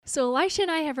So Elisha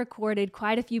and I have recorded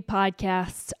quite a few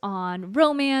podcasts on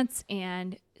romance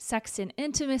and sex and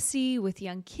intimacy with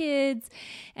young kids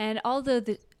and all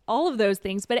of those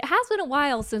things, but it has been a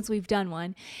while since we've done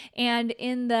one. And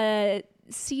in the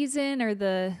season or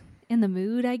in the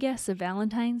mood, I guess, of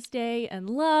Valentine's Day and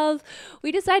love,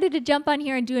 we decided to jump on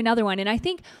here and do another one. And I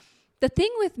think the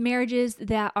thing with marriages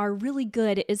that are really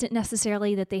good isn't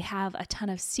necessarily that they have a ton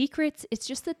of secrets. It's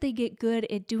just that they get good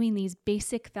at doing these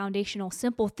basic, foundational,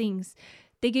 simple things.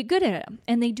 They get good at them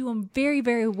and they do them very,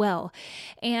 very well.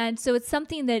 And so it's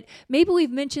something that maybe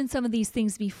we've mentioned some of these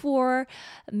things before.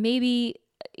 Maybe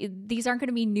these aren't going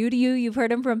to be new to you. You've heard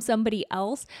them from somebody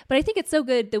else. But I think it's so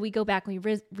good that we go back and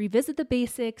we revisit the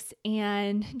basics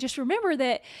and just remember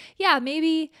that, yeah,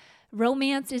 maybe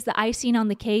romance is the icing on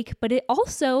the cake, but it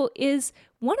also is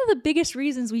one of the biggest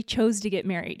reasons we chose to get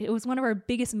married. It was one of our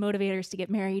biggest motivators to get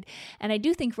married. And I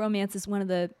do think romance is one of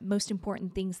the most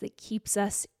important things that keeps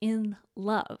us in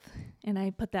love. And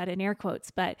I put that in air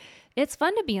quotes, but it's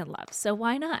fun to be in love. So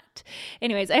why not?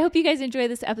 Anyways, I hope you guys enjoy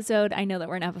this episode. I know that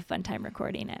we're going to have a fun time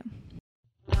recording it.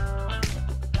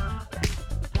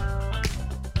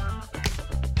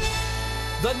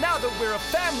 The Now That We're a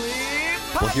Family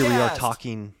podcast. Well, here we are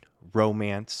talking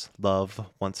romance, love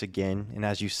once again. And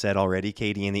as you said already,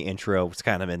 Katie, in the intro, it's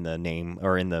kind of in the name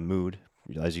or in the mood,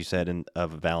 as you said,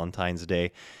 of Valentine's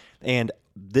Day. And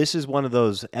this is one of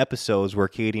those episodes where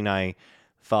Katie and I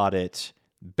thought it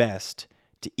best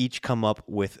to each come up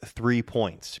with 3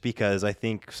 points, because I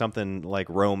think something like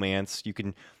romance, you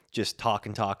can just talk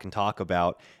and talk and talk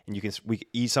about,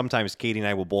 and sometimes Katie and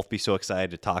I will both be so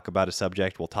excited to talk about a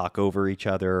subject, we'll talk over each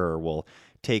other, or we'll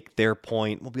take their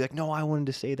point. We'll be like, no, I wanted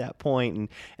to say that point. And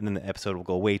then the episode will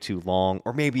go way too long,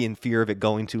 or maybe in fear of it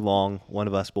going too long, one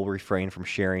of us will refrain from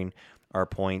sharing our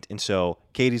point. And so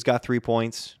Katie's got 3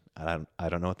 points. I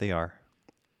don't know what they are.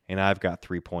 And I've got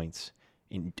 3 points.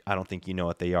 And I don't think you know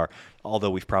what they are, although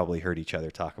we've probably heard each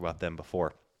other talk about them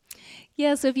before.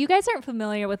 Yeah, so if you guys aren't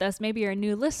familiar with us, maybe you're a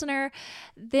new listener,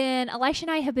 then Elisha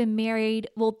and I have been married.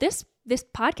 Well, this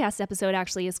podcast episode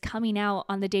actually is coming out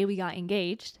on the day we got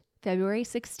engaged, February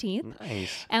 16th.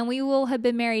 Nice. And we will have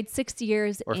been married 6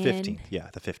 years Or 15th. Yeah,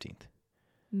 the 15th.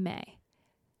 May.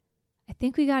 I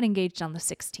think we got engaged on the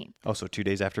 16th. Oh, so 2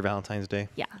 days after Valentine's Day?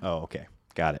 Yeah. Oh, okay.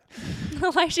 Got it.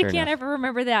 Elisha Fair can't enough. ever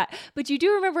remember that. But you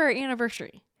do remember our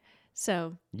anniversary.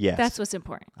 So Yes. that's what's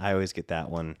important. I always get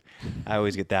that one.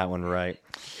 Right.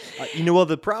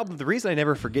 The reason I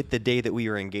never forget the day that we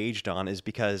were engaged on is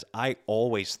because I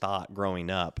always thought growing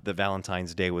up that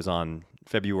Valentine's Day was on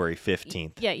February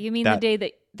 15th. Yeah, you mean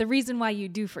the reason why you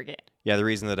do forget. Yeah, the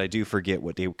reason that I do forget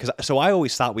what day, so I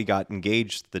always thought we got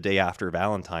engaged the day after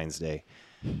Valentine's Day,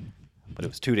 but it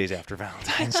was 2 days after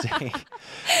Valentine's Day.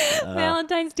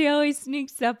 Valentine's Day always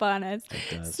sneaks up on us.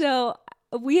 It does. So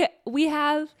we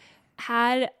have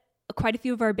had quite a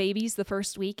few of our babies the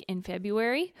first week in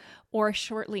February or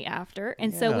shortly after.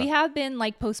 And so we have been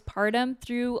like postpartum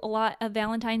through a lot of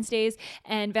Valentine's days,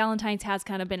 and Valentine's has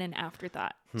kind of been an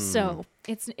afterthought. So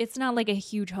it's not like a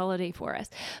huge holiday for us.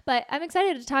 But I'm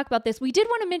excited to talk about this. We did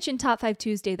want to mention Top 5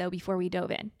 Tuesday though before we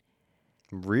dove in.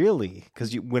 Really?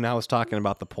 Because when I was talking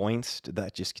about the points, did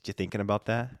that just get you thinking about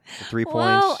that? The 3 points?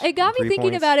 Well, it got me 3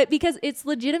 thinking points? about it because it's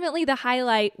legitimately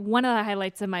one of the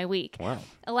highlights of my week. Wow.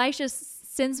 Elisha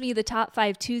sends me the Top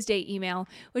 5 Tuesday email,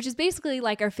 which is basically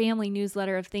like our family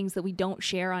newsletter of things that we don't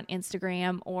share on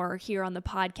Instagram or here on the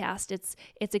podcast.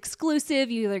 It's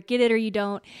exclusive. You either get it or you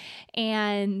don't.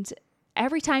 And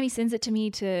every time he sends it to me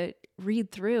to read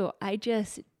through, I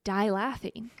just die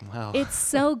laughing. Wow. It's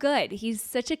so good. He's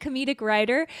such a comedic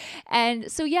writer.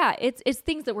 And so, yeah, it's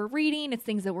things that we're reading. It's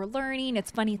things that we're learning. It's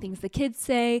funny things the kids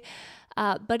say.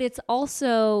 But it's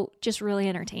also just really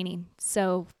entertaining.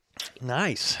 So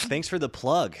Nice. Thanks for the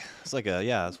plug. It's like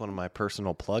it's one of my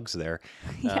personal plugs there.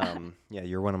 Yeah.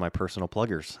 You're one of my personal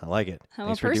pluggers. I like it. I'm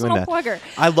Thanks a for doing personal that. plugger.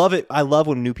 I love it. I love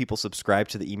when new people subscribe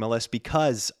to the email list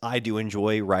because I do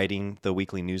enjoy writing the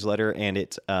weekly newsletter, and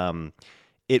it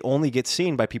only gets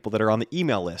seen by people that are on the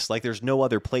email list. Like there's no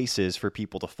other places for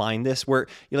people to find this where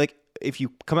you're like, if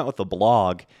you come out with a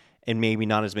blog and maybe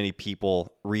not as many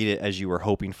people read it as you were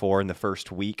hoping for in the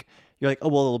first week, you're like, oh,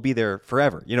 well, it'll be there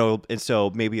forever, and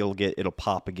so maybe it'll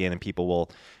pop again and people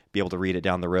will be able to read it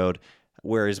down the road.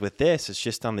 Whereas with this, it's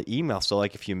just on the email. So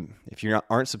like if you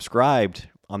aren't subscribed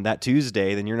on that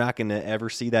Tuesday, then you're not going to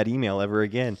ever see that email ever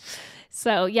again.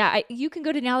 So yeah, you can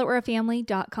go to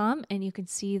nowthatwe'reafamily.com and you can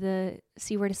see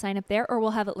where to sign up there, or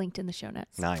we'll have it linked in the show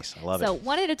notes. Nice. I love it. So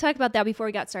wanted to talk about that before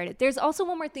we got started. There's also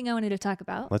one more thing I wanted to talk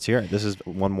about. Let's hear it. This is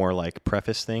one more like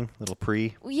preface thing, little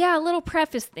pre. Yeah, a little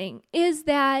preface thing is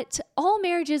that all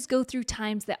marriages go through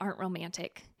times that aren't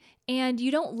romantic. and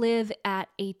you don't live at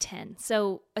a 10.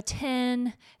 So a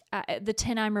 10, the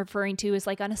 10 I'm referring to is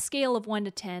like on a scale of 1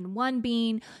 to 10, 1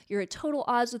 being you're at total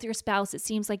odds with your spouse. It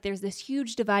seems like there's this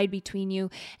huge divide between you,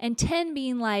 and 10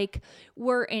 being like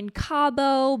we're in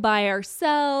Cabo by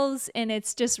ourselves and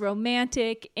it's just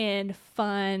romantic and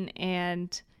fun.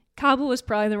 And Cabo was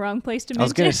probably the wrong place to mention. I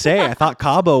was going to say, I thought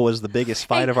Cabo was the biggest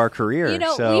fight of our career. You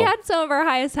know, so. we had some of our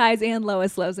highest highs and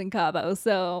lowest lows in Cabo.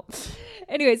 So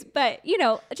anyways, but you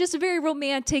know, just a very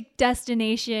romantic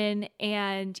destination,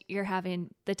 and you're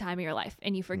having the time of your life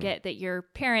and you forget that you're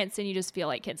parents and you just feel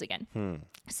like kids again.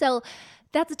 So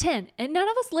that's a 10. And none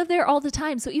of us live there all the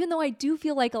time. So even though I do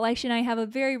feel like Elisha and I have a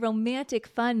very romantic,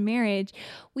 fun marriage,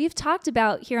 we've talked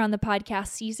about here on the podcast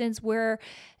seasons where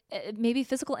maybe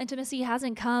physical intimacy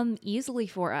hasn't come easily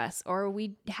for us, or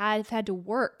we have had to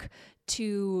work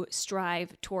to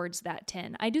strive towards that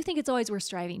 10. I do think it's always worth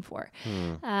striving for.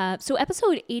 So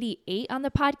episode 88 on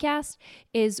the podcast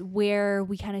is where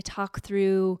we kind of talk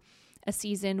through a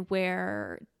season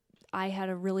where I had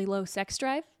a really low sex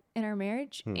drive in our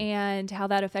marriage and how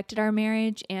that affected our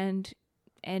marriage, and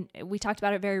we talked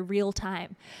about it very real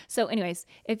time. So anyways,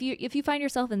 if you find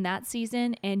yourself in that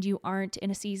season and you aren't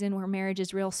in a season where marriage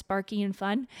is real sparky and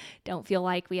fun, don't feel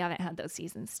like we haven't had those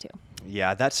seasons too.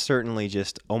 Yeah, that's certainly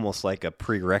just almost like a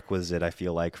prerequisite, I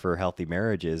feel like, for healthy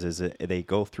marriages, is that they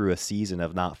go through a season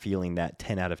of not feeling that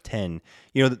 10 out of 10.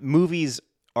 You know, movies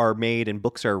are made and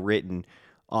books are written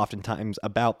oftentimes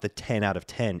about the 10 out of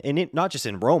 10, and it not just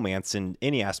in romance, in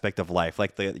any aspect of life.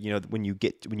 Like when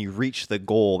you reach the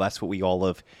goal, that's what we all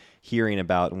love hearing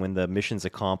about. And when the mission's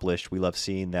accomplished, we love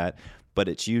seeing that. But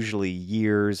it's usually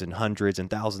years and hundreds and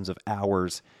thousands of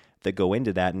hours that go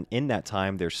into that. And in that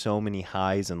time, there's so many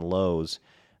highs and lows.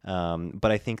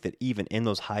 But I think that even in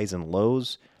those highs and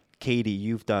lows, Katie,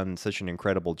 you've done such an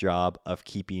incredible job of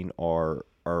keeping our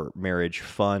marriage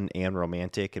fun and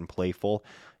romantic and playful,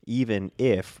 even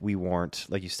if we weren't,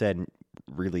 like you said,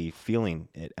 really feeling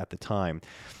it at the time.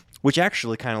 Which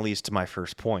actually kind of leads to my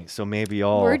first point. So maybe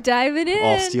we're diving in.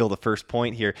 I'll steal the first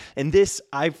point here. And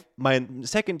my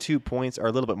second 2 points are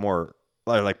a little bit more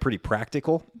like pretty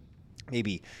practical,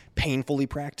 maybe painfully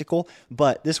practical,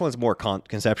 but this one's more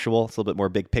conceptual. It's a little bit more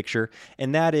big picture.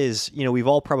 And that is, we've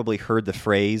all probably heard the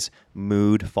phrase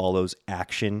mood follows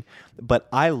action, but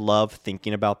I love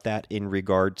thinking about that in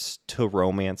regards to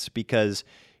romance, because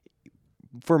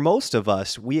for most of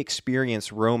us, we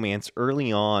experience romance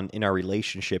early on in our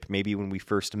relationship, maybe when we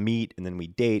first meet and then we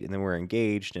date and then we're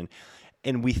engaged,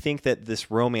 and we think that this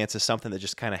romance is something that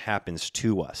just kind of happens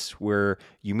to us, where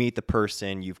you meet the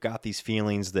person, you've got these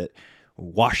feelings that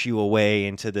wash you away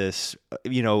into this,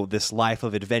 this life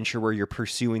of adventure where you're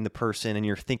pursuing the person and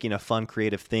you're thinking of fun,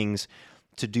 creative things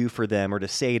to do for them or to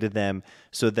say to them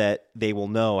so that they will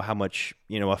know how much,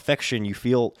 affection you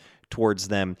feel towards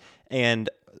them. And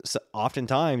so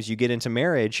oftentimes you get into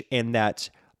marriage and that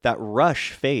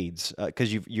rush fades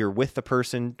because you're with the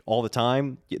person all the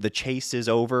time. The chase is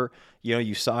over.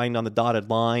 You signed on the dotted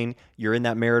line. You're in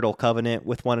that marital covenant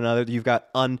with one another. You've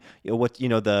got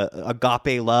the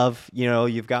agape love.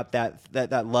 You've got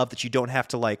that love that you don't have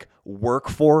to like work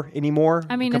for anymore.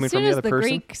 I mean, as soon as the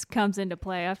Greek comes into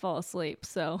play, I fall asleep.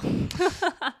 So,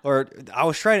 or I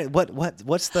was trying to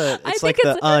what's the? It's like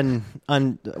the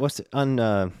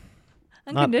unconditional?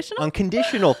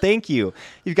 Unconditional. Thank you.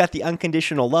 You've got the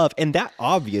unconditional love. And that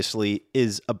obviously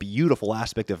is a beautiful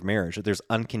aspect of marriage, that there's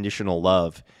unconditional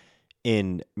love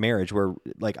in marriage, where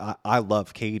like I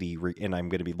love Katie and I'm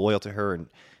going to be loyal to her and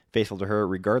faithful to her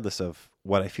regardless of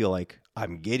what I feel like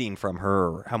I'm getting from her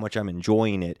or how much I'm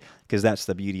enjoying it, because that's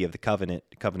the beauty of the covenant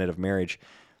of marriage.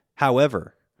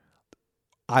 However,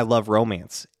 I love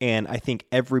romance, and I think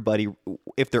everybody,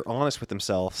 if they're honest with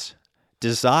themselves,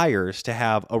 desires to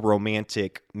have a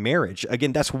romantic marriage.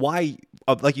 Again, that's why,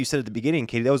 like you said at the beginning,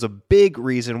 Katie, that was a big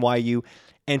reason why you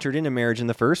entered into marriage in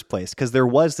the first place, because there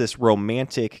was this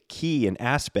romantic key and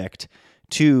aspect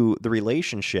to the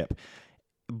relationship.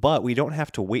 But we don't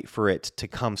have to wait for it to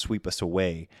come sweep us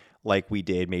away like we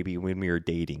did maybe when we were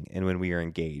dating and when we were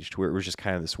engaged, where it was just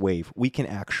kind of this wave. We can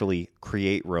actually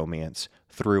create romance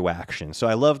through action. So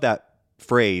I love that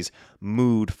phrase,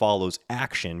 mood follows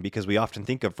action, because we often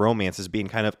think of romance as being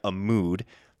kind of a mood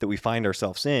that we find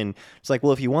ourselves in. It's like,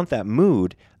 well, if you want that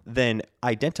mood, then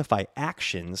identify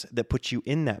actions that put you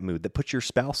in that mood, that put your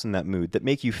spouse in that mood, that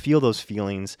make you feel those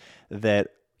feelings that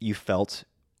you felt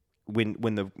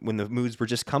when the moods were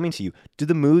just coming to you. Do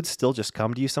the moods still just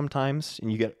come to you sometimes,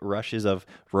 and you get rushes of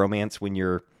romance when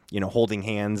you're holding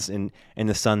hands in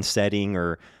the sun setting,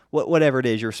 or whatever it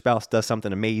is, your spouse does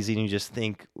something amazing. You just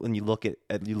think when you look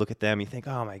at them, you think,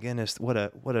 oh my goodness, what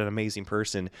an amazing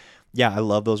person. Yeah, I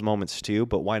love those moments too.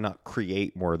 But why not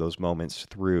create more of those moments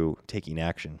through taking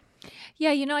action?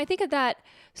 Yeah, I think of that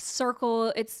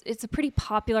circle. It's a pretty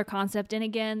popular concept, and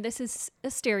again, this is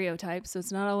a stereotype, so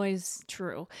it's not always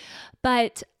true.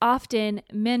 But often,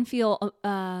 men feel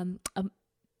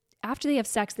after they have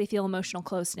sex, they feel emotional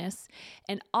closeness,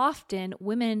 and often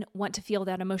women want to feel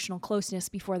that emotional closeness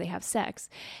before they have sex,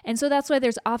 and so that's why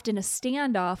there's often a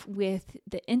standoff with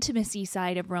the intimacy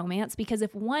side of romance, because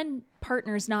if one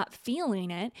partner's not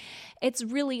feeling it, it's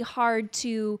really hard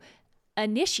to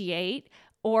initiate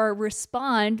or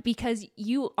respond because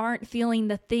you aren't feeling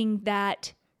the thing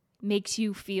that makes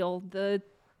you feel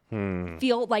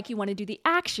like you want to do the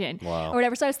action or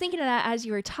whatever. So I was thinking of that as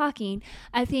you were talking.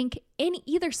 I think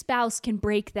either spouse can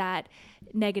break that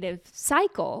negative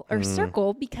cycle or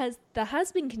circle, because the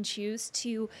husband can choose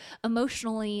to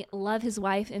emotionally love his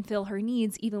wife and fill her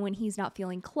needs even when he's not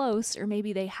feeling close, or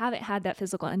maybe they haven't had that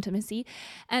physical intimacy.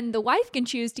 And the wife can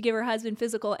choose to give her husband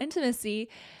physical intimacy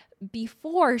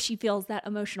before she feels that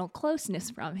emotional closeness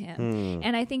from him.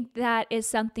 And I think that is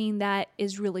something that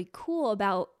is really cool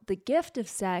about the gift of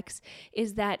sex,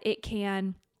 is that it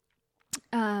can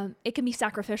be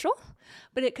sacrificial,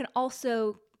 but it can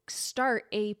also start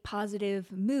a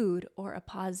positive mood or a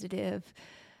positive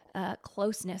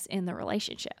closeness in the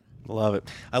relationship. Love it.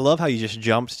 I love how you just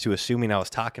jumped to assuming I was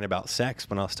talking about sex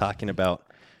when I was talking about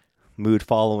mood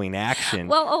following action.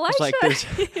 Well, Elisha, I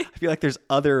feel like there's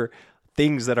other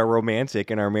things that are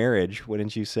romantic in our marriage,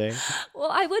 wouldn't you say?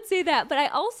 Well, I would say that, but I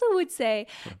also would say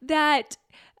that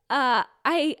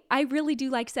I really do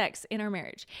like sex in our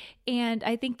marriage. And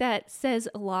I think that says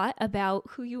a lot about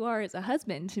who you are as a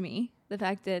husband to me. The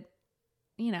fact that,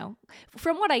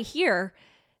 from what I hear,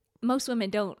 most women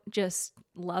don't just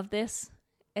love this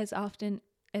as often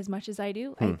as much as I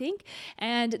do, I think.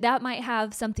 And that might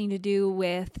have something to do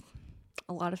with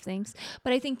a lot of things.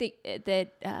 But I think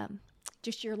that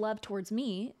just your love towards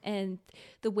me and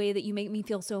the way that you make me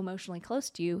feel so emotionally close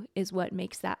to you is what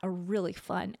makes that a really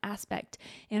fun aspect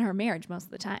in our marriage most of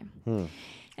the time.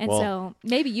 And so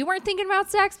maybe you weren't thinking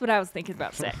about sex, but I was thinking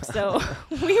about sex. So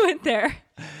we went there.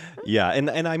 Yeah.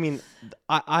 And I mean,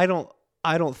 I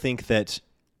don't think that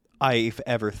I've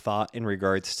ever thought in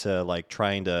regards to like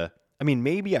trying to, I mean,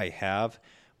 maybe I have,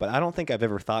 but I don't think I've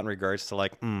ever thought in regards to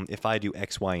like, if I do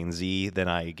X, Y, and Z, then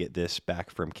I get this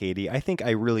back from Katie. I think I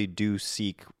really do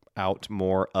seek out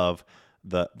more of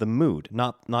the mood,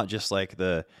 not just like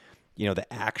the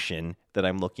action that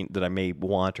I may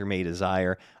want or may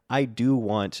desire. I do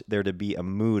want there to be a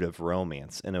mood of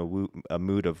romance and a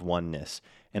mood of oneness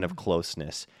and of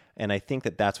closeness. And I think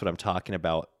that that's what I'm talking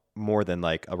about more than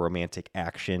like a romantic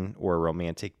action or a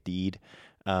romantic deed.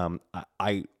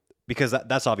 Because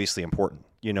that's obviously important,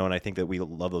 and I think that we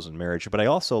love those in marriage. But I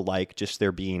also like just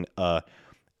there being a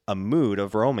mood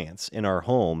of romance in our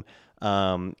home.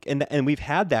 And we've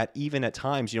had that even at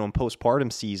times, in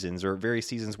postpartum seasons or various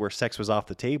seasons where sex was off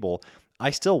the table. I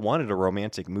still wanted a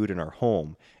romantic mood in our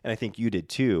home. And I think you did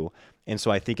too. And so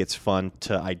I think it's fun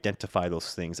to identify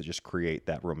those things that just create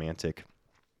that romantic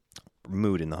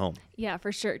mood in the home. Yeah,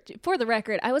 for sure. For the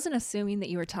record, I wasn't assuming that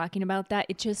you were talking about that.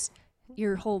 It just...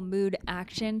 your whole mood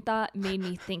action thought made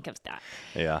me think of that.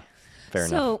 Yeah, fair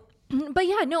enough. But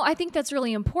yeah, no, I think that's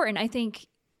really important. I think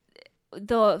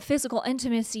the physical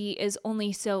intimacy is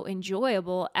only so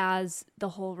enjoyable as the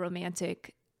whole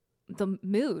romantic, the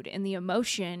mood and the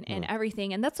emotion and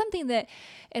everything. And that's something that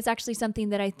is actually something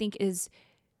that I think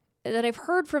that I've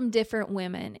heard from different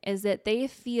women, is that they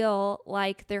feel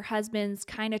like their husbands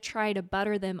kind of try to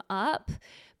butter them up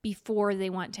before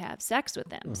they want to have sex with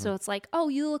them. So it's like, oh,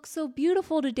 you look so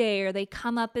beautiful today. Or they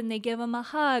come up and they give them a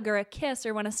hug or a kiss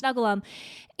or want to snuggle them.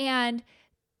 And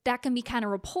that can be kind of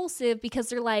repulsive because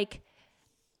they're like,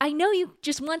 I know you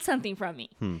just want something from me.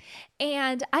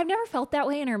 And I've never felt that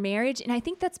way in our marriage. And I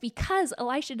think that's because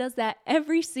Elisha does that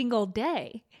every single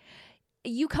day.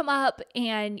 You come up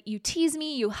and you tease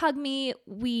me, you hug me,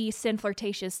 we send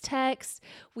flirtatious texts,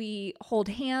 we hold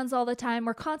hands all the time.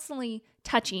 We're constantly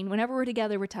touching. Whenever we're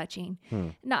together, we're touching.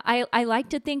 Now, I like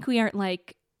to think we aren't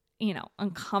like,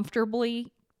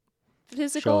 uncomfortably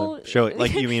physical. Show it.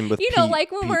 Like you mean with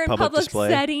like when we're in public display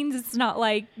settings, it's not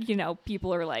like,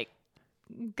 people are like,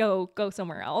 go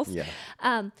somewhere else. Yeah.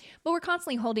 But we're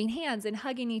constantly holding hands and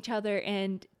hugging each other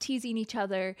and teasing each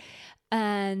other.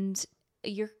 And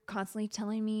you're constantly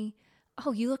telling me,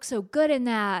 oh, you look so good in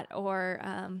that, or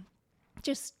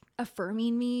just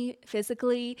affirming me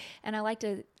physically. And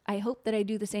I hope that I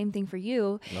do the same thing for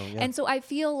you. Oh, yeah. And so I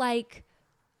feel like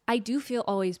I do feel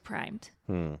always primed.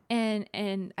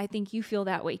 And I think you feel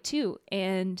that way too.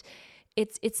 And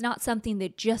it's not something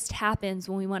that just happens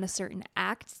when we want a certain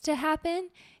act to happen.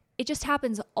 It just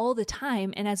happens all the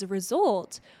time. And as a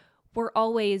result, we're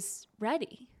always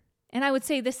ready. And I would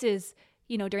say this is,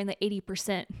 during the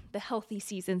 80%, the healthy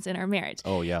seasons in our marriage.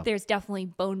 Oh, yeah. There's definitely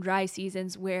bone dry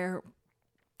seasons where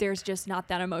there's just not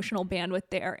that emotional bandwidth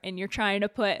there. And you're trying to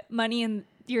put money in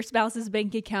your spouse's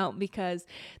bank account because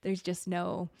there's just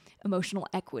no emotional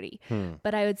equity.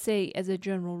 But I would say as a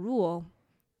general rule,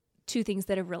 two things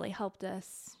that have really helped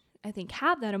us, I think,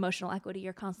 have that emotional equity.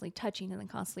 You're constantly touching and then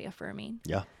constantly affirming.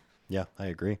 Yeah. Yeah, I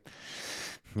agree.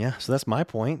 Yeah. So that's my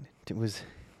point.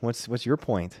 What's your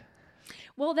point?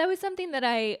 Well, that was something that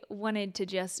I wanted to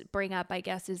just bring up, I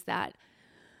guess, is that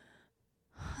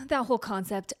whole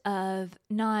concept of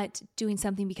not doing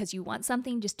something because you want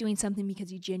something, just doing something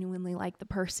because you genuinely like the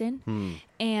person.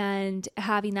 And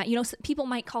having that, people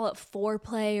might call it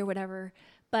foreplay or whatever,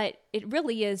 but it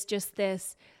really is just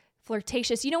this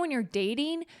flirtatious, when you're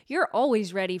dating, you're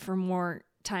always ready for more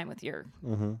time with your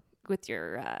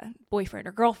boyfriend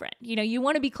or girlfriend. You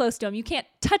want to be close to them. You can't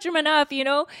touch them enough,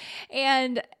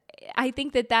 and I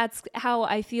think that that's how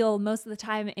I feel most of the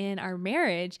time in our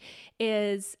marriage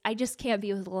is I just can't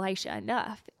be with Elisha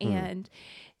enough. And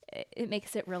it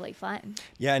makes it really fun.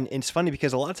 Yeah. And it's funny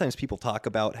because a lot of times people talk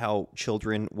about how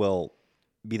children will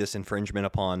be this infringement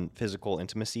upon physical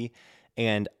intimacy.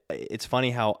 And it's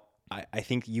funny how I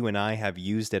think you and I have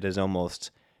used it as almost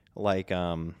like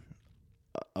a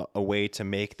way to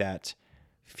make that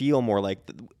feel more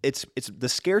like it's the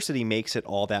scarcity makes it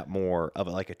all that more of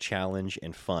like a challenge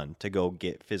and fun to go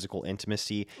get physical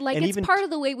intimacy. Like and it's even part of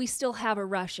the way we still have a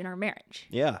rush in our marriage.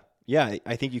 Yeah. Yeah.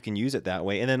 I think you can use it that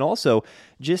way. And then also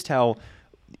just how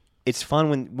it's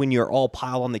fun when you're all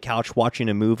piled on the couch watching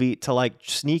a movie to like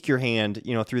sneak your hand,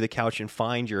 through the couch and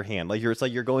find your hand. It's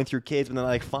like you're going through kids and then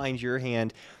like find your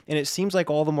hand. And it seems like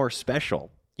all the more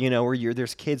special, where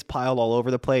there's kids piled all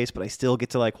over the place, but I still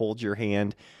get to like hold your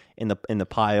hand in the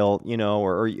pile,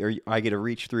 or I get to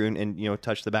reach through and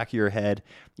touch the back of your head,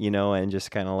 and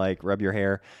just kind of like rub your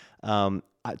hair.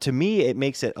 To me, it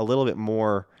makes it a little bit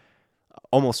more,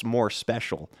 almost more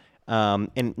special.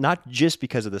 And not just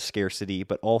because of the scarcity,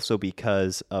 but also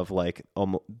because of like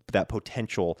that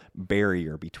potential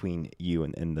barrier between you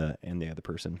and the other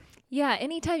person. Yeah.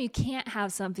 Anytime you can't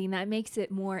have something, that makes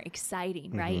it more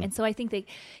exciting. Right. And so I think that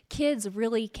kids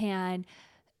really can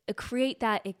create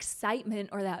that excitement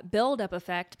or that build-up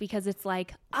effect because it's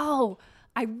like, oh,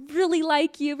 I really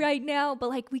like you right now, but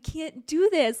like we can't do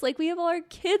this. Like we have all our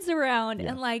kids around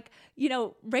and like,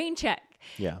 rain check.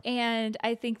 Yeah. And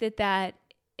I think that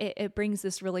it brings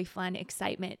this really fun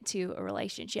excitement to a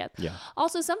relationship. Yeah.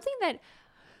 Also, something that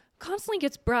constantly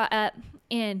gets brought up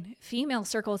in female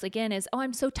circles again is,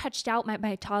 I'm so touched out by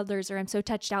my toddlers, or I'm so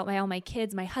touched out by all my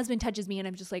kids. My husband touches me and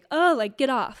I'm just like, oh, like get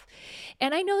off.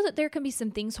 And I know that there can be some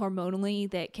things hormonally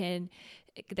that can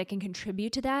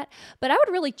contribute to that. But I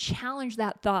would really challenge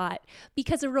that thought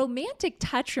because a romantic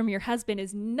touch from your husband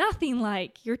is nothing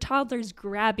like your toddler's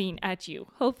grabbing at you,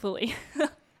 hopefully.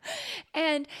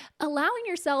 And allowing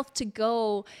yourself to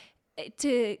go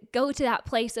to that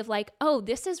place of like, oh,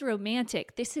 this is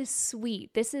romantic. This is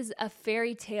sweet. This is a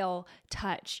fairy tale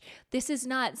touch. This is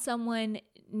not someone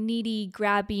needy,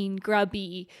 grabbing,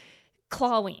 grubby,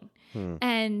 clawing.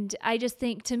 And I just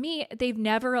think, to me, they've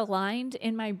never aligned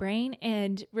in my brain.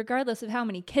 And regardless of how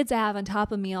many kids I have on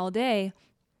top of me all day,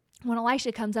 when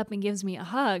Elisha comes up and gives me a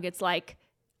hug, it's like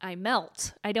I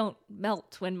melt. I don't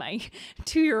melt when my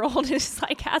 2-year-old is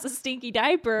like has a stinky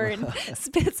diaper and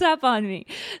spits up on me.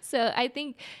 So I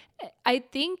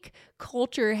think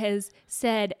culture has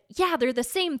said, yeah, they're the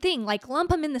same thing. Like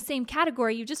lump them in the same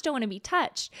category. You just don't want to be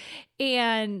touched.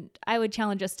 And I would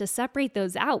challenge us to separate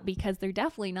those out because they're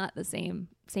definitely not the same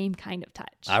kind of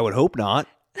touch. I would hope not.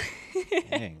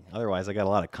 Dang. Otherwise, I got a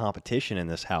lot of competition in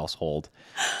this household.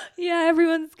 Yeah,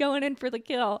 everyone's going in for the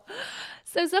kill.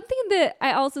 So something that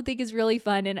I also think is really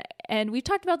fun, and we've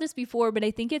talked about this before, but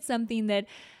I think it's something that,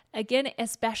 again,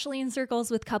 especially in circles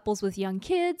with couples with young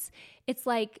kids, it's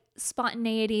like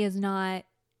spontaneity is not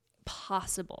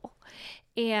possible.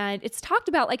 And it's talked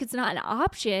about like it's not an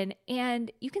option,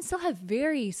 and you can still have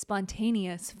very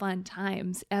spontaneous, fun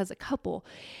times as a couple.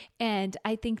 And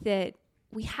I think that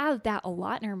we have that a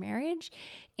lot in our marriage,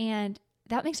 and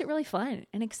that makes it really fun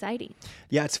and exciting.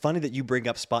 Yeah, it's funny that you bring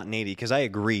up spontaneity because I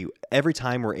agree. Every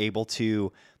time we're able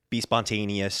to be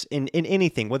spontaneous in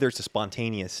anything, whether it's a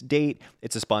spontaneous date,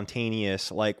 it's a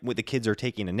spontaneous, like when the kids are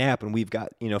taking a nap and we've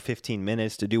got, 15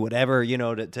 minutes to do whatever,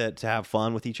 to have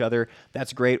fun with each other.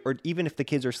 That's great. Or even if the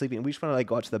kids are sleeping, we just want to like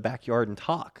go out to the backyard and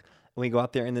talk. we go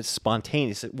out there and it's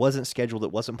spontaneous. It wasn't scheduled.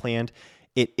 It wasn't planned.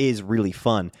 It is really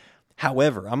fun.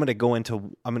 However,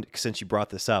 since you brought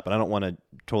this up, and I don't want to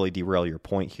totally derail your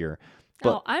point here.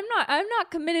 But, oh, I'm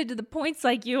not committed to the points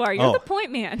like you are. You're the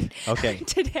point man. Okay.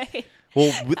 Today.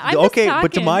 Well, okay,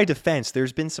 but to my defense,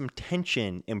 there's been some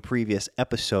tension in previous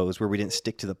episodes where we didn't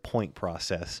stick to the point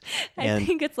process. I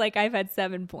think it's like I've had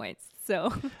 7 points,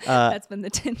 so that's been the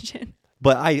tension.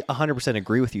 But I 100%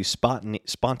 agree with you.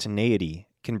 Spontaneity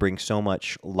can bring so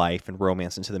much life and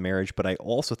romance into the marriage. But I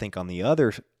also think on the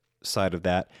other side of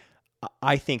that,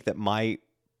 I think that my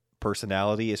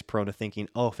personality is prone to thinking,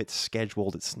 oh, if it's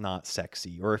scheduled, it's not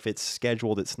sexy, or if it's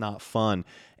scheduled, it's not fun.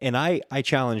 And I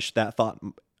challenge that thought.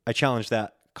 I challenge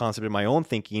that concept in my own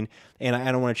thinking, and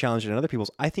I don't want to challenge it in other people's.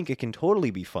 I think it can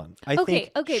totally be fun. I think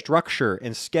structure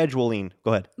and scheduling.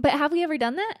 Go ahead. But have we ever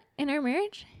done that in our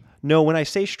marriage? No, when I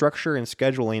say structure and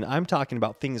scheduling, I'm talking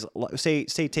about things. Say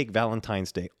take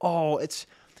Valentine's Day. Oh, it's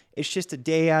just a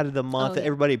day out of the month that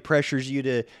everybody pressures you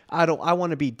to. I want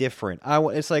to be different.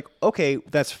 It's like, okay,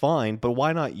 that's fine, but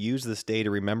why not use this day to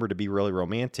remember to be really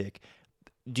romantic?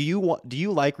 Do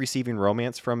you like receiving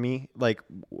romance from me, like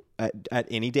at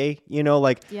any day?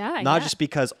 Not just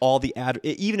because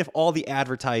even if all the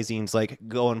advertising's like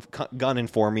gunning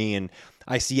for me, and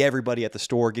I see everybody at the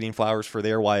store getting flowers for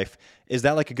their wife, is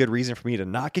that like a good reason for me to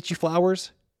not get you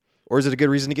flowers, or is it a good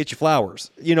reason to get you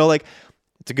flowers?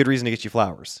 It's a good reason to get you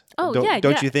flowers. Oh,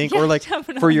 don't you think? Yeah, or like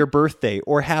definitely. For your birthday,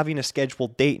 or having a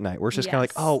scheduled date night where it's just kind of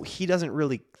like, Yes. oh, he doesn't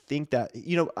really think that.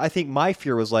 I think my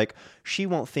fear was like, she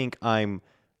won't think I'm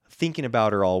thinking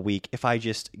about her all week if I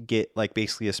just get like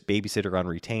basically a babysitter on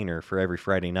retainer for every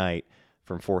Friday night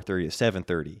from 4:30 to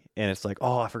 7:30. And it's like,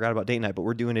 oh, I forgot about date night, but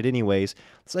we're doing it anyways.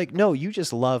 It's like, no, you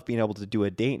just love being able to do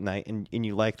a date night, and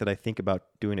you like that I think about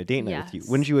doing a date night with you.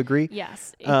 Wouldn't you agree?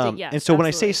 Yes. And so when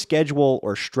I say schedule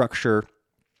or structure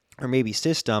or maybe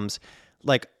systems,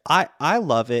 like I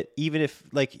love it, even if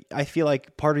like I feel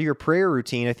like part of your prayer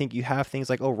routine, I think you have things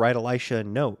like, oh, write Elisha a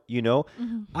note,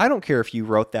 Mm-hmm. I don't care if you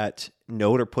wrote that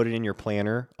note or put it in your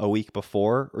planner a week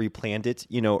before, or you planned it,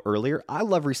 earlier. I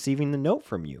love receiving the note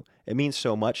from you. It means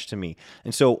so much to me.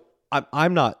 And so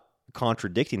I'm not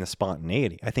contradicting the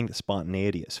spontaneity. I think the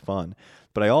spontaneity is fun,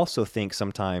 but I also think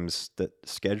sometimes that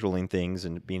scheduling things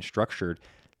and being structured,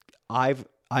 I've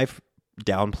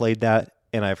downplayed that,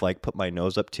 and I've like put my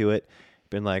nose up to it.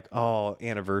 Been like, oh,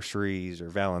 anniversaries or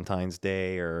Valentine's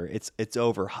Day, or it's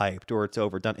overhyped or it's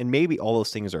overdone. And maybe all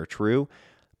those things are true,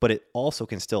 but it also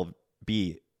can still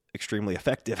be extremely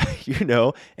effective,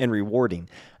 and rewarding.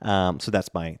 So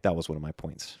that was one of my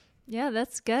points. Yeah,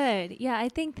 that's good. Yeah, I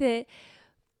think that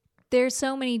there's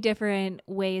so many different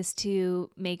ways to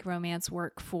make romance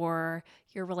work for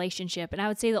your relationship. And I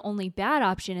would say the only bad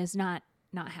option is not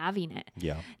having it.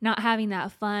 Yeah. Not having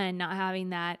that fun, not having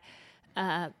that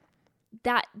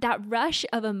that rush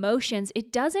of emotions.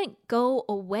 It doesn't go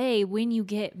away when you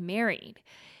get married.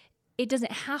 It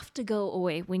doesn't have to go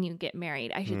away when you get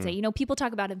married, I should say. People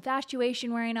talk about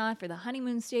infatuation wearing off or the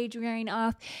honeymoon stage wearing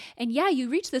off. And yeah, you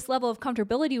reach this level of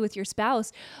comfortability with your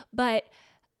spouse, but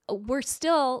we're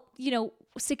still,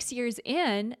 6 years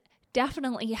in,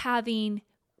 definitely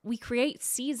we create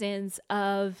seasons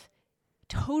of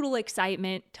total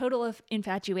excitement, total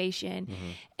infatuation,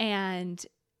 and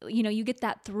you get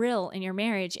that thrill in your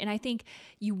marriage. And I think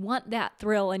you want that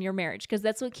thrill in your marriage because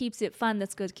that's what keeps it fun.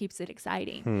 That's what keeps it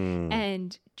exciting.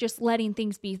 And just letting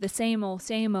things be the same old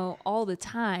all the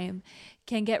time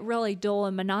can get really dull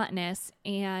and monotonous,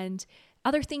 and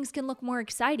other things can look more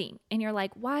exciting. And you're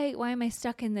like, why am I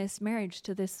stuck in this marriage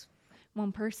to this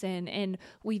one person? And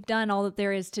we've done all that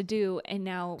there is to do, and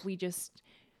now we just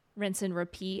rinse and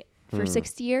repeat for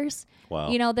 60 years.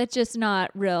 Wow. That's just not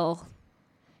real.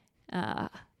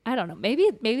 I don't know. Maybe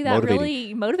that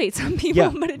really motivates some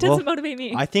people, but it doesn't motivate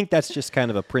me. I think that's just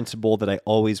kind of a principle that I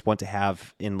always want to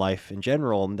have in life in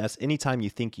general. And that's anytime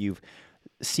you think you've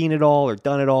seen it all or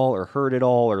done it all or heard it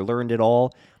all or learned it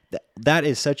all, that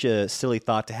is such a silly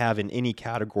thought to have in any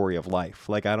category of life.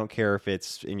 Like, I don't care if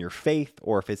it's in your faith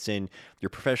or if it's in your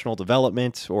professional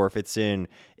development or if it's in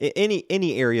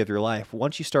any area of your life.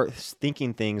 Once you start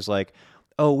thinking things like,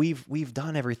 oh, we've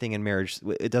done everything in marriage,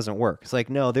 it doesn't work. It's like,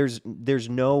 no, there's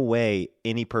no way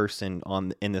any person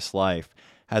in this life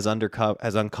has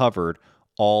uncovered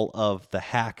all of the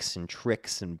hacks and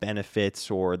tricks and benefits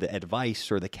or the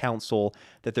advice or the counsel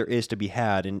that there is to be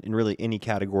had in really any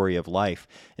category of life.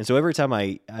 And so every time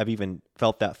I've even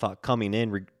felt that thought coming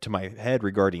in to my head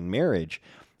regarding marriage,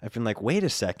 I've been like, wait a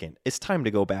second, it's time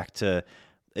to go back to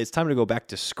it's time to go back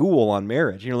to school on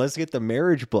marriage. Let's get the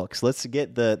marriage books. Let's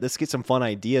get some fun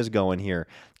ideas going here,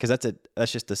 because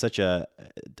that's just such a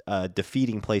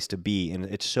defeating place to be, and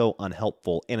it's so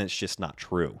unhelpful, and it's just not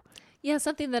true. Yeah,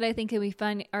 something that I think can be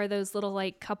fun are those little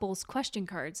like couples question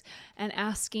cards, and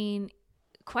asking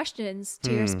questions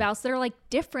to your spouse that are like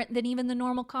different than even the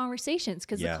normal conversations,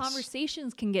 because Yes. the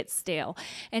conversations can get stale.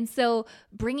 And so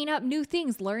bringing up new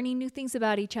things, learning new things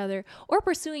about each other, or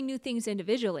pursuing new things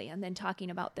individually and then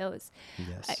talking about those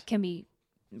Yes. can be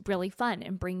really fun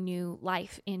and bring new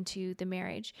life into the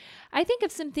marriage. I think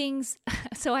of some things.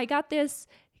 So I got this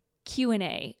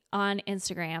Q&A on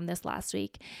Instagram this last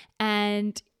week,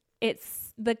 and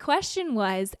the question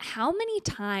was, how many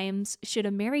times should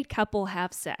a married couple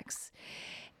have sex?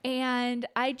 And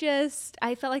I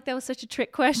felt like that was such a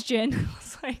trick question. I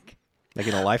was like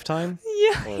in a lifetime?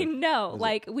 yeah, no,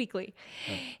 like weekly.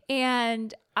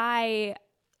 And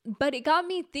but it got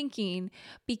me thinking,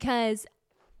 because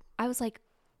I was like,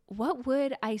 what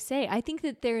would I say? I think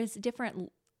that there's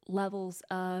different levels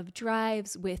of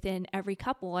drives within every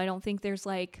couple. I don't think there's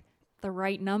like the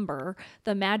right number,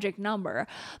 the magic number.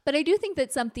 But I do think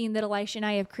that something that Elisha and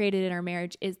I have created in our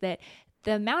marriage is that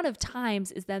the amount of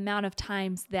times is the amount of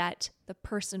times that the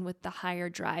person with the higher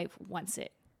drive wants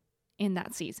it in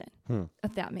that season,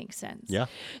 if that makes sense. Yeah.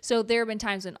 So there have been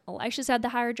times when Elisha's had the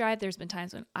higher drive. There's been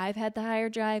times when I've had the higher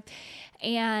drive.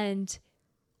 And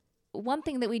one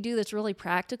thing that we do that's really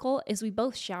practical is we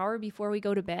both shower before we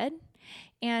go to bed.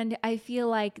 And I feel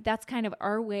like that's kind of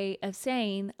our way of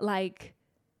saying, like,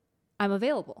 I'm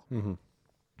available. Mm-hmm.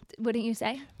 Wouldn't you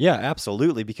say? Yeah,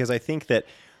 absolutely. Because I think that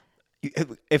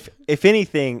if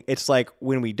anything, it's like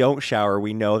when we don't shower,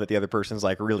 we know that the other person's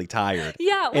like really tired.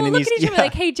 Yeah. And Well, then look at each other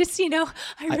like, hey, just, I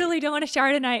really don't want to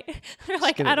shower tonight. They're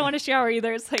like, I don't want to shower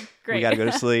either. It's like, great. We got to go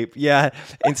to sleep. Yeah.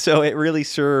 And so it really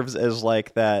serves as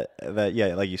like that,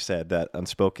 yeah, like you said, that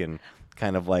unspoken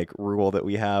kind of like rule that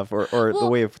we have, or the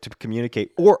way to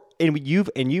communicate. And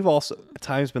you've also at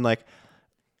times been like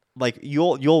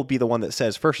you'll be the one that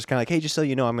says first, it's kind of like, hey, just so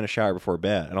you know, I'm going to shower before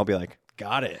bed. And I'll be like,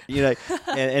 got it.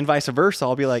 And vice versa.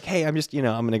 I'll be like, hey, I'm just, I'm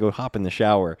going to go hop in the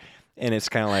shower. And it's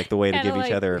kind of like the way to give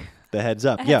each other the heads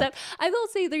up. Yeah. I will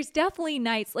say there's definitely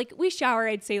nights, like we shower,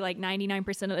 I'd say like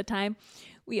 99% of the time.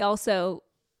 We also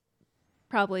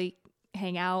probably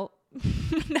hang out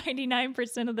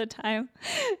 99% of the time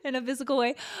in a physical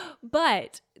way.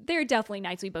 But there are definitely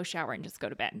nights we both shower and just go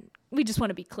to bed. We just want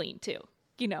to be clean too.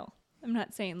 I'm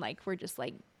not saying like we're just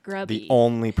like grubby. The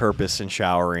only purpose in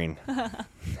showering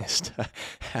is to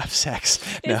have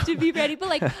sex. Is to be ready. But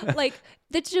like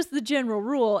that's just the general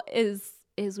rule is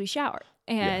we shower.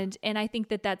 And I think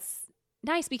that that's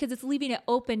nice, because it's leaving it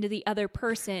open to the other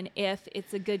person if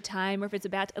it's a good time or if it's a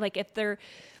bad like if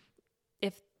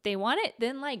they want it,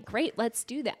 then like great, let's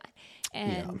do that.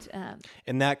 And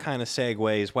and that kind of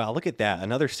segues. Wow, look at that.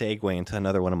 Another segue into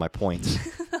another one of my points.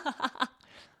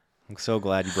 I'm so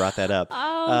glad you brought that up.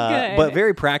 Oh, good. But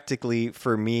very practically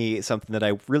for me, something that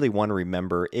I really want to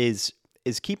remember is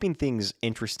keeping things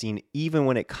interesting, even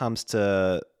when it comes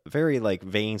to very like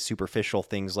vain, superficial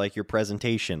things like your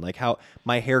presentation, like how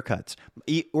my haircuts,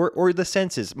 or the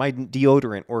senses, my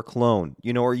deodorant or cologne,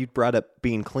 or you brought up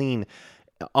being clean.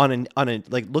 On a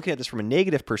like looking at this from a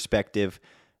negative perspective,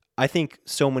 I think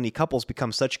so many couples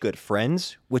become such good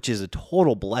friends, which is a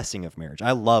total blessing of marriage.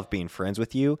 I love being friends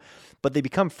with you, but they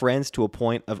become friends to a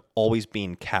point of always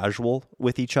being casual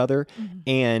with each other,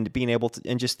 and being able to,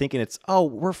 and just thinking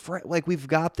we're like we've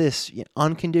got this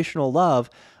unconditional love.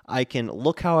 I can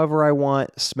look however I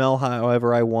want, smell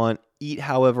however I want, eat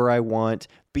however I want,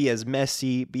 be as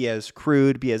messy, be as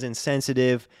crude, be as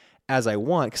insensitive as I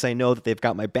want, because I know that they've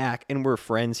got my back and we're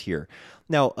friends here.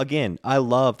 Now, again, I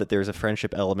love that there's a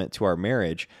friendship element to our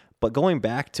marriage, but going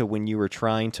back to when you were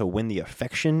trying to win the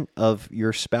affection of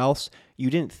your spouse, you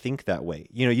didn't think that way.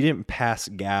 You didn't pass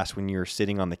gas when you were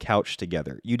sitting on the couch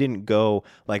together. You didn't go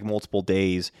like multiple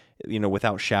days,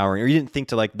 without showering, or you didn't think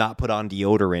to like not put on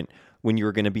deodorant when you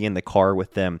were going to be in the car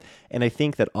with them. And I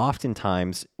think that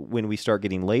oftentimes when we start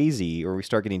getting lazy or we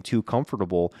start getting too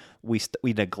comfortable, we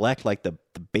neglect like the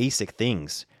basic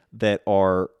things that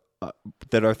are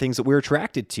things that we're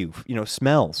attracted to,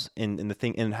 smells and the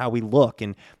thing, and how we look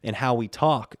and how we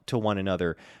talk to one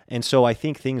another. And so I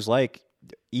think things like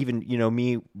even,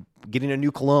 me getting a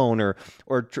new cologne or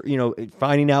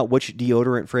finding out which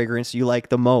deodorant fragrance you like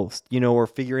the most, or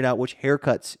figuring out which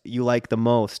haircuts you like the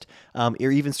most, or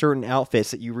even certain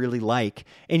outfits that you really like.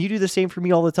 And you do the same for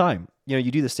me all the time. You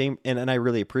do the same. And I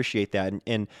really appreciate that.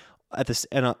 And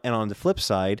on the flip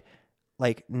side,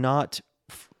 like not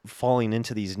falling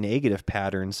into these negative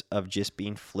patterns of just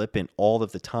being flippant all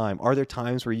of the time. Are there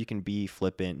times where you can be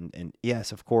flippant? And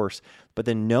yes, of course. But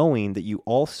then knowing that you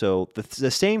also,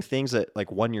 the same things that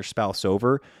like won your spouse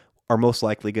over are most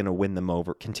likely going to win them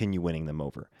over, continue winning them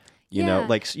over. You know,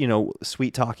 like, you know,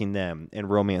 sweet talking them and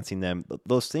romancing them.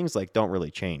 Those things like don't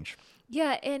really change.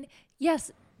 Yeah. And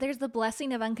yes, there's the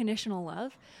blessing of unconditional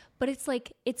love, but it's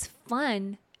like, it's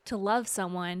fun to love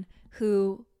someone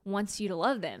who wants you to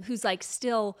love them, who's like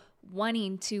still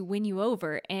wanting to win you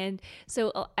over. And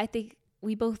so I think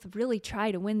we both really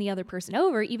try to win the other person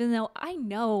over, even though I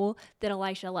know that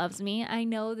Elisha loves me. I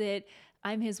know that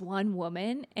I'm his one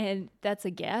woman and that's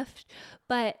a gift,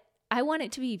 but I want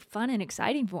it to be fun and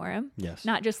exciting for him. Yes.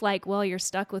 Not just like, well, you're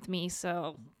stuck with me.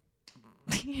 So,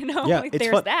 you know, yeah, like it's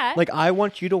there's fun. that. Like I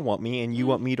want you to want me and you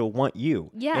want me to want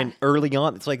you. Yeah. And early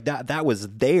on, it's like that was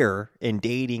there in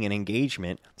dating and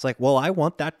engagement. It's like, well, I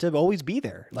want that to always be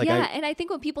there. Like and I think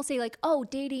when people say like, oh,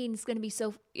 dating is going to be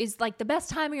is like the best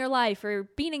time of your life, or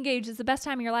being engaged is the best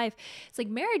time of your life. It's like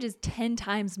marriage is 10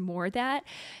 times more that,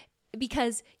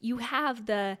 because you have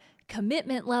the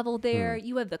commitment level there.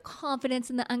 You have the confidence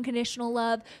in the unconditional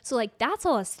love. So like that's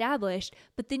all established,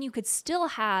 but then you could still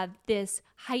have this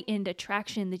heightened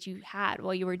attraction that you had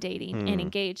while you were dating and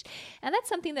engaged. And that's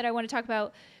something that I want to talk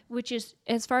about, which is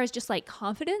as far as just like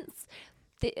confidence,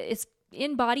 it's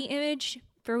in body image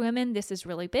for women. This is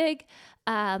really big.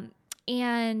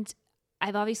 And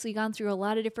I've obviously gone through a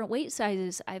lot of different weight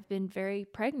sizes. I've been very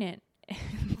pregnant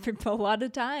for a lot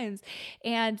of times.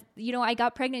 And, you know, I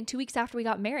got pregnant 2 weeks after we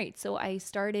got married. So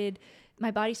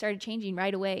my body started changing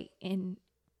right away in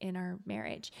our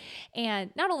marriage.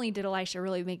 And not only did Elisha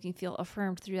really make me feel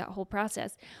affirmed through that whole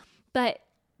process, but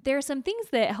there are some things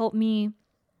that help me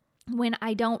when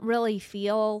I don't really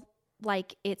feel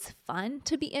like it's fun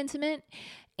to be intimate.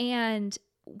 And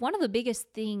one of the biggest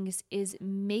things is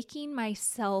making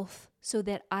myself so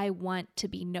that I want to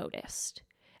be noticed.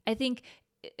 I think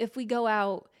if we go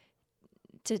out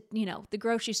to, you know, the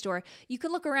grocery store, you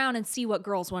can look around and see what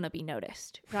girls want to be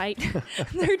noticed, right?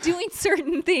 They're doing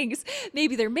certain things.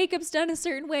 Maybe their makeup's done a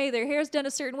certain way, their hair's done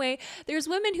a certain way. There's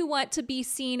women who want to be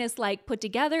seen as like put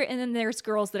together, and then there's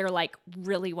girls that are like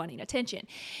really wanting attention.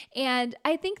 And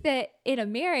I think that in a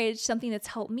marriage, something that's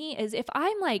helped me is if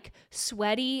I'm like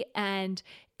sweaty and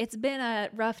it's been a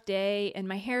rough day and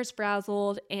my hair's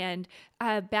frazzled and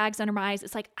bags under my eyes,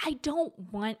 it's like, I don't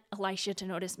want Elisha to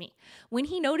notice me. When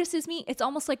he notices me, it's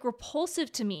almost like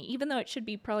repulsive to me, even though it should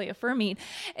be probably affirming.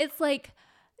 It's like,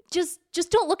 just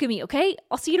don't look at me, okay?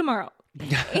 I'll see you tomorrow.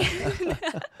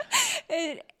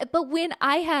 But when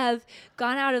I have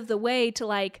gone out of the way to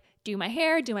like do my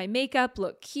hair, do my makeup,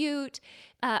 look cute,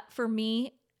 for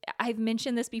me, I've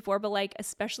mentioned this before, but like,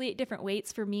 especially at different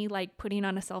weights for me, like putting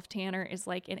on a self tanner is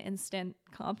like an instant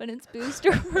confidence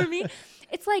booster for me.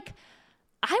 It's like,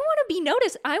 I want to be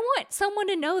noticed. I want someone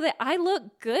to know that I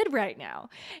look good right now.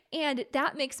 And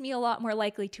that makes me a lot more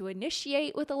likely to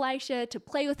initiate with Elisha, to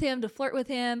play with him, to flirt with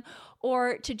him,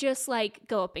 or to just like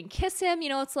go up and kiss him. You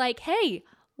know, it's like, hey,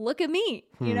 look at me,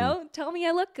 you know, tell me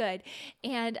I look good.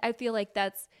 And I feel like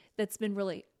that's been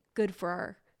really good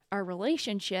for our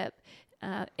relationship.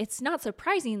 It's not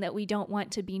surprising that we don't want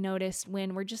to be noticed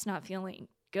when we're just not feeling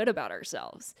good about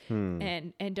ourselves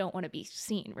and don't want to be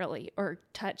seen really, or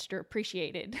touched or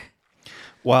appreciated.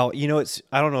 Well, you know,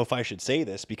 I don't know if I should say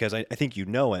this because I think you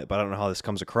know it, but I don't know how this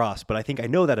comes across, but I think I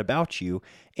know that about you,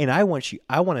 and I want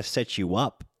to set you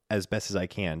up as best as I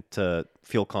can to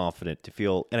feel confident,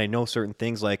 and I know certain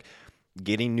things like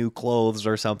getting new clothes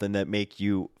or something that make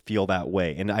you feel that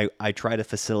way. And I try to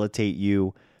facilitate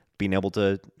you being able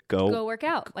to go work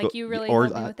out. Like you really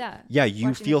helped me with that. Yeah,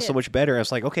 you feel so much better. I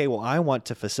was like, okay, well, I want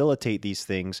to facilitate these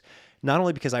things, not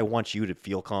only because I want you to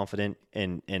feel confident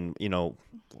and you know,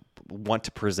 want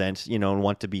to present, you know, and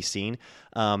want to be seen.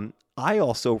 I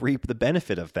also reap the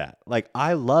benefit of that. Like,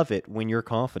 I love it when you're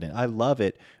confident. I love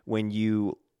it when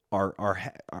you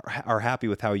are happy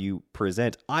with how you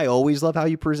present. I always love how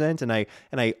you present, and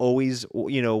I always,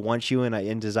 you know, want you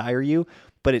and desire you.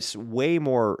 But it's way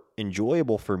more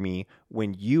enjoyable for me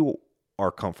when you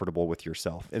are comfortable with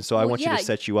yourself. And so I want you to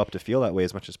set you up to feel that way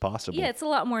as much as possible. Yeah, it's a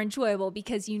lot more enjoyable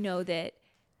because you know that,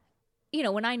 you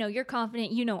know, when I know you're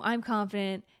confident, you know I'm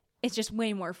confident. It's just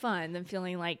way more fun than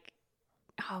feeling like,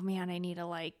 oh man, I need to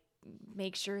like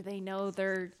make sure they know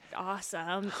they're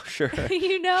awesome. Sure.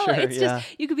 You know, sure, it's just,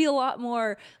 you could be a lot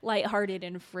more lighthearted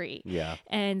and free. Yeah.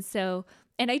 And so,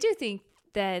 and I do think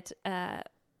that,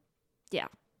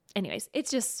 anyways, it's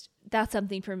just, that's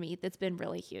something for me that's been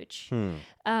really huge.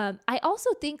 I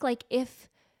also think like if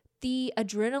the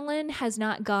adrenaline has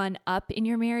not gone up in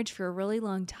your marriage for a really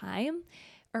long time,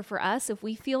 or for us, if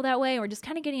we feel that way, or just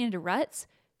kind of getting into ruts,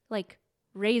 like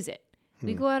raise it.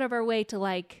 We go out of our way to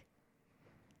like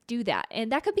do that.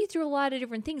 And that could be through a lot of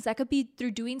different things. That could be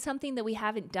through doing something that we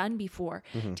haven't done before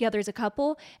together as a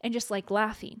couple and just like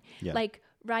laughing, like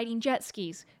riding jet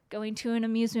skis, going to an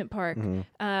amusement park,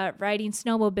 riding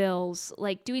snowmobiles,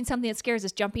 like doing something that scares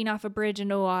us, jumping off a bridge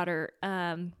into water,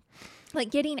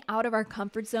 like getting out of our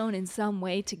comfort zone in some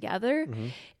way together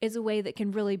is a way that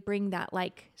can really bring that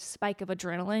like spike of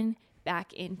adrenaline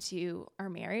back into our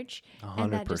marriage. 100%.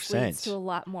 And that just leads to a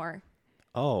lot more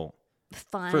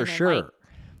fun. For and, sure. like,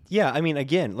 Yeah. I mean,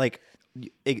 again, like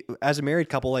as a married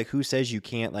couple, like who says you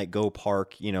can't like go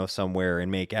park, somewhere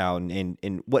and make out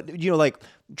and what, like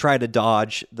try to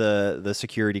dodge the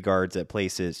security guards at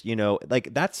places,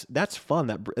 like that's fun.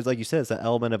 That, like you said, it's that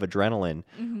element of adrenaline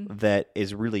that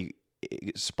is really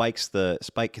can spike the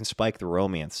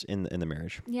romance in the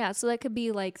marriage. Yeah, so that could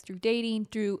be like through dating,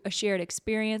 through a shared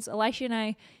experience. Elisha and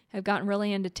I have gotten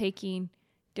really into taking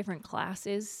different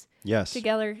classes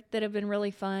together that have been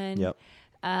really fun. Yep.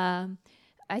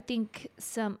 I think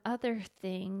some other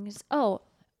things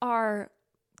are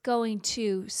going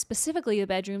to specifically the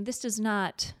bedroom. This is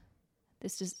not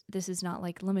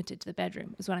like limited to the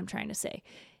bedroom is what I'm trying to say.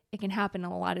 It can happen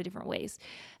in a lot of different ways,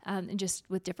 and just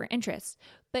with different interests.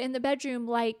 But in the bedroom,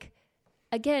 like,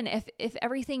 again, if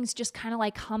everything's just kind of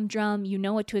like humdrum, you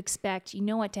know what to expect, you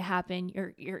know what to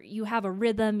happen, you have a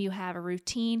rhythm, you have a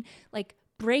routine, like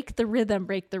break the rhythm,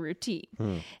 break the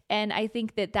routine. And I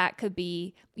think that could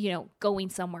be, going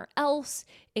somewhere else.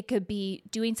 It could be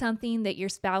doing something that your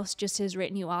spouse just has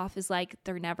written you off as like,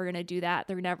 they're never going to do that.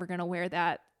 They're never going to wear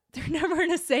that. They're never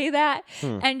going to say that.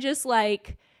 And just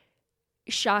like,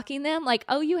 shocking them like,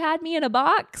 oh, you had me in a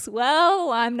box.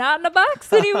 Well, I'm not in a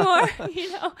box anymore.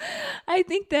 I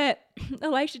think that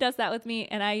Elisha does that with me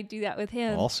and I do that with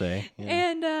him. I'll say.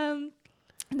 Yeah. And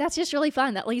that's just really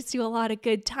fun. That leads to a lot of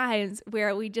good times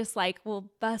where we just like will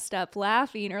bust up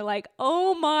laughing or like,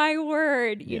 oh my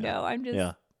word,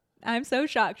 I'm so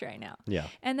shocked right now. Yeah.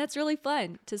 And that's really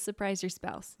fun to surprise your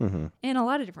spouse in a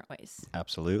lot of different ways.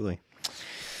 Absolutely.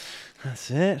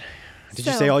 That's it. Did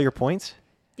you say all your points?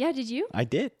 Yeah, did you? I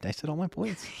did. I said all my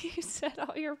points. You said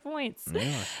all your points.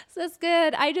 Yeah. So that's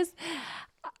good.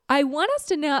 I want us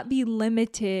to not be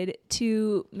limited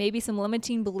to maybe some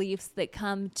limiting beliefs that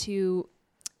come to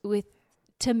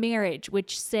marriage,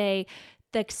 which say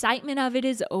the excitement of it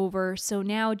is over. So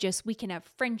now we can have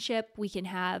friendship, we can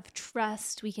have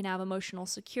trust, we can have emotional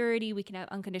security, we can have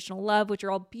unconditional love, which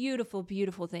are all beautiful,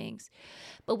 beautiful things.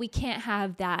 But we can't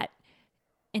have that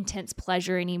intense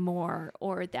pleasure anymore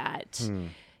or that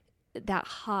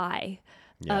high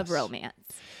of romance.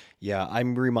 Yeah,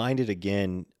 I'm reminded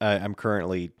again, I'm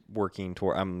currently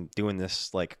I'm doing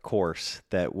this like course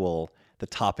that the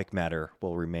topic matter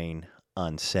will remain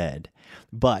unsaid,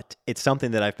 but it's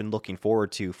something that I've been looking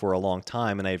forward to for a long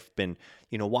time. And I've been,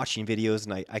 watching videos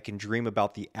and I can dream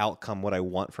about the outcome, what I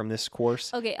want from this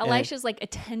course. Okay. Elisha's like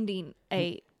attending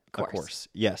a course.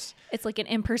 Yes. It's like an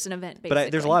in-person event, basically.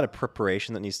 But there's a lot of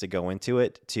preparation that needs to go into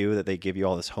it too, that they give you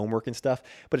all this homework and stuff.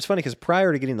 But it's funny because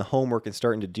prior to getting the homework and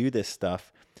starting to do this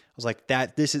stuff, I was like,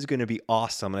 this is going to be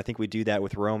awesome. And I think we do that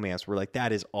with romance. We're like,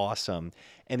 that is awesome.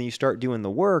 And then you start doing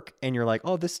the work and you're like,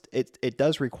 oh, it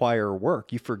does require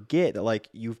work. You forget that like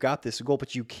you've got this goal,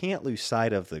 but you can't lose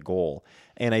sight of the goal.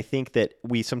 And I think that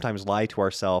we sometimes lie to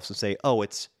ourselves and say, oh,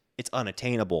 it's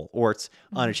unattainable or it's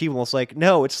unachievable. It's like,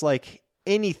 no, it's like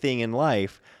anything in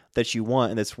life that you want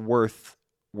and that's worth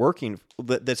working,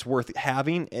 that's worth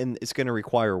having, and it's going to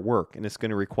require work, and it's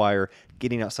going to require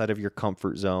getting outside of your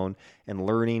comfort zone and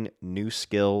learning new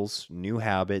skills, new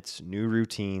habits, new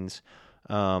routines.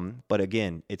 But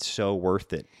again, it's so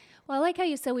worth it. Well, I like how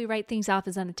you said we write things off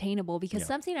as unattainable, because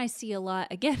something I see a lot,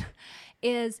 again,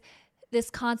 is this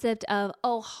concept of,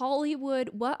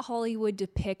 what Hollywood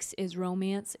depicts as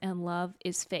romance and love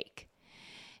is fake.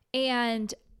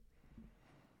 And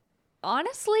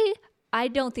honestly, I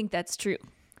don't think that's true.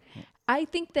 I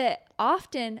think that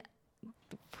often,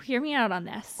 hear me out on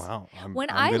this. Wow. When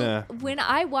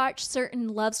I watch certain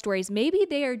love stories, maybe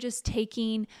they are just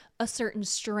taking a certain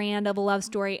strand of a love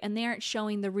story and they aren't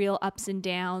showing the real ups and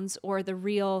downs or the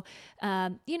real,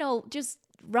 just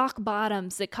rock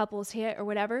bottoms that couples hit or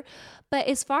whatever. But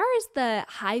as far as the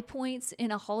high points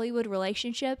in a Hollywood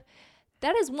relationship,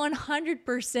 that is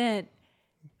 100%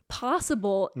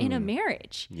 possible in a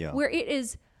marriage where it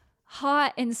is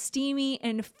hot and steamy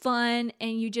and fun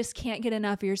and you just can't get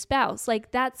enough of your spouse.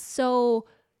 Like, that's so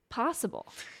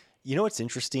possible. You know what's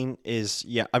interesting is,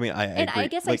 I agree. I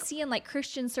guess I see in like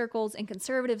Christian circles and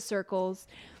conservative circles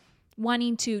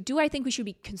wanting to, do I think we should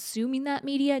be consuming that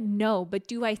media? No. But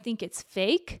do I think it's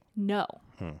fake? No.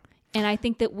 And I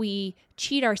think that we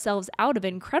cheat ourselves out of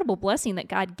an incredible blessing that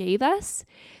God gave us.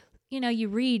 You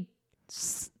read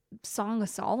Song of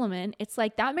Solomon. It's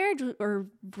like that marriage or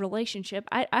relationship.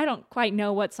 I don't quite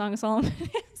know what Song of Solomon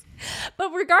is,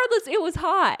 but regardless, it was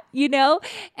hot,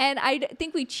 And I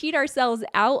think we cheat ourselves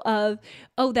out of,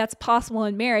 oh, that's possible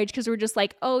in marriage, because we're just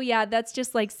like, oh yeah, that's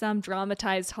just like some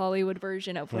dramatized Hollywood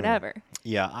version of whatever.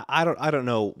 Yeah, I don't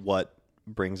know what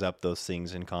brings up those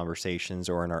things in conversations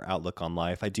or in our outlook on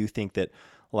life. I do think that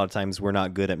a lot of times we're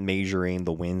not good at measuring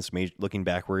the wins, looking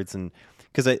backwards, and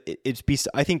because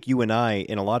I think you and I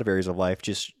in a lot of areas of life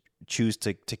just choose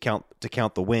to count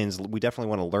the wins. We definitely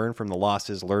want to learn from the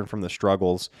losses, learn from the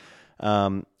struggles,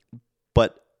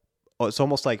 but it's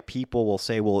almost like people will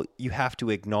say, well, you have to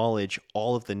acknowledge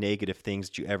all of the negative things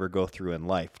that you ever go through in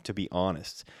life to be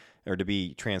honest, or to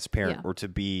be transparent, or to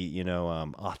be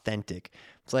authentic.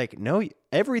 It's like, no,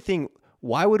 everything.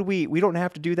 Why would we don't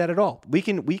have to do that at all. We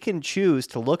can choose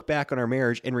to look back on our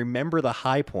marriage and remember the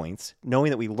high points, knowing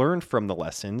that we learned from the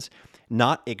lessons,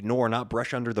 not ignore, not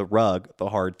brush under the rug the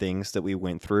hard things that we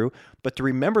went through, but to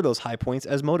remember those high points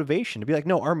as motivation, to be like,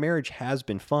 no, our marriage has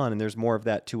been fun and there's more of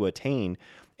that to attain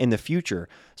in the future,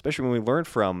 especially when we learn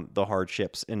from the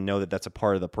hardships and know that that's a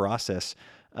part of the process.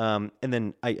 And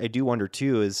then I do wonder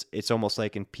too, is it's almost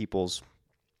like in people's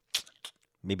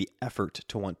maybe effort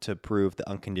to want to prove the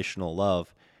unconditional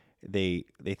love, they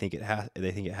think it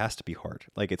has to be hard.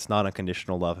 Like, it's not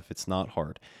unconditional love if it's not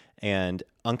hard. And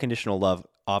unconditional love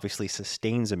obviously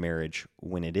sustains a marriage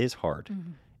when it is hard.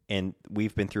 Mm-hmm. And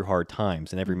we've been through hard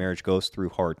times, and every marriage goes through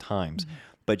hard times. Mm-hmm.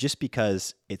 But just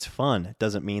because it's fun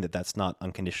doesn't mean that that's not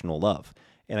unconditional love.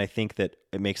 And I think that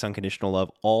it makes unconditional love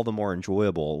all the more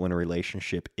enjoyable when a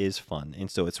relationship is fun.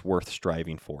 And so it's worth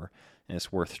striving for. And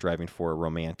it's worth striving for a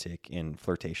romantic and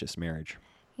flirtatious marriage.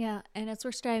 Yeah, and it's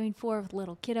worth striving for with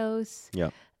little kiddos.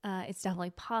 Yeah. It's definitely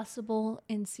possible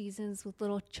in seasons with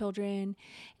little children.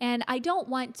 And I don't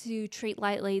want to treat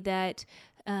lightly that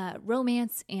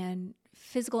romance and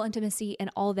physical intimacy and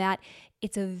all that,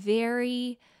 it's a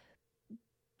very,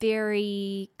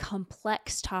 very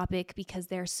complex topic because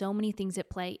there are so many things at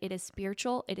play. It is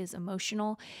spiritual. It is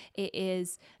emotional. It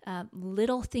is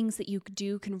little things that you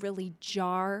do can really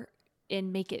jar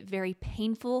and make it very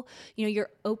painful.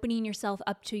 You're opening yourself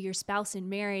up to your spouse in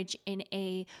marriage in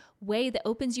a way that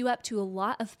opens you up to a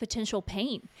lot of potential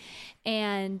pain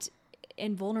and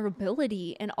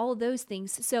vulnerability and all of those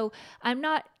things. So I'm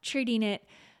not treating it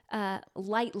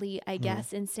lightly, I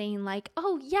guess, and saying like,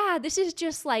 oh yeah, this is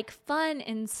just like fun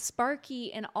and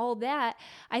sparky and all that.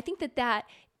 I think that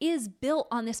is built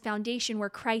on this foundation where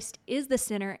Christ is the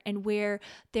center and where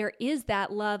there is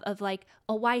that love of like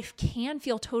a wife can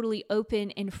feel totally open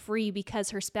and free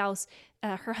because her spouse,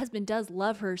 her husband does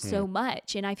love her so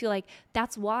much. And I feel like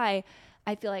that's why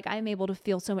I feel like I'm able to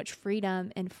feel so much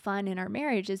freedom and fun in our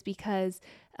marriage is because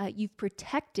you've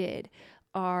protected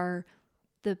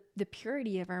the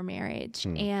purity of our marriage.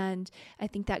 And I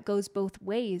think that goes both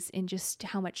ways in just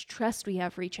how much trust we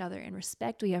have for each other and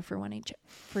respect we have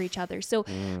for each other. So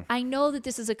I know that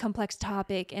this is a complex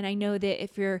topic, and I know that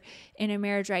if you're in a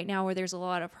marriage right now where there's a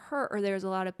lot of hurt or there's a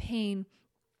lot of pain,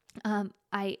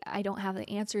 I don't have the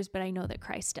answers, but I know that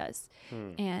Christ does.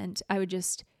 And I would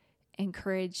just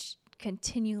encourage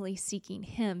continually seeking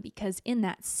him, because in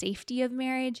that safety of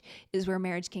marriage is where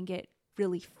marriage can get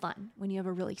really fun, when you have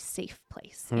a really safe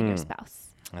place in your spouse.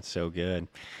 That's so good.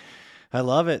 I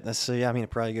love it. That's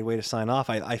probably a good way to sign off.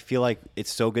 I feel like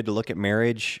it's so good to look at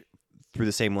marriage through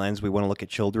the same lens we want to look at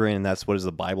children, and that's what does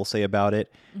the Bible say about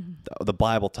it. The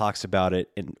Bible talks about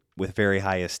it with very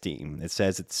high esteem. It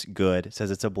says it's good. It says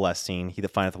it's a blessing. He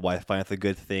that findeth a wife findeth a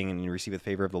good thing, and you receive the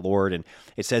favor of the Lord. And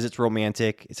it says it's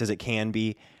romantic. It says it can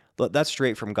be. That's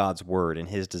straight from God's word and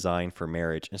his design for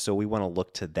marriage. And so we want to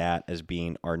look to that as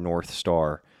being our North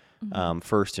Star,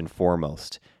 first and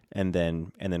foremost, and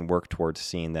then work towards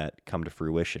seeing that come to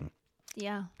fruition.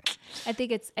 Yeah. I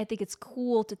think it's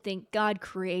cool to think God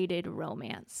created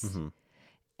romance.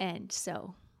 And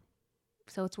so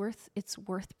it's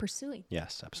worth pursuing.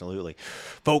 Yes, absolutely.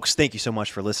 Folks, thank you so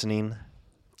much for listening.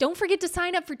 Don't forget to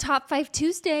sign up for Top 5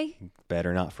 Tuesday.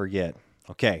 Better not forget.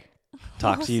 Okay.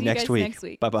 Talk to you next week. Next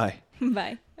week. Bye-bye.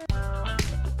 Bye.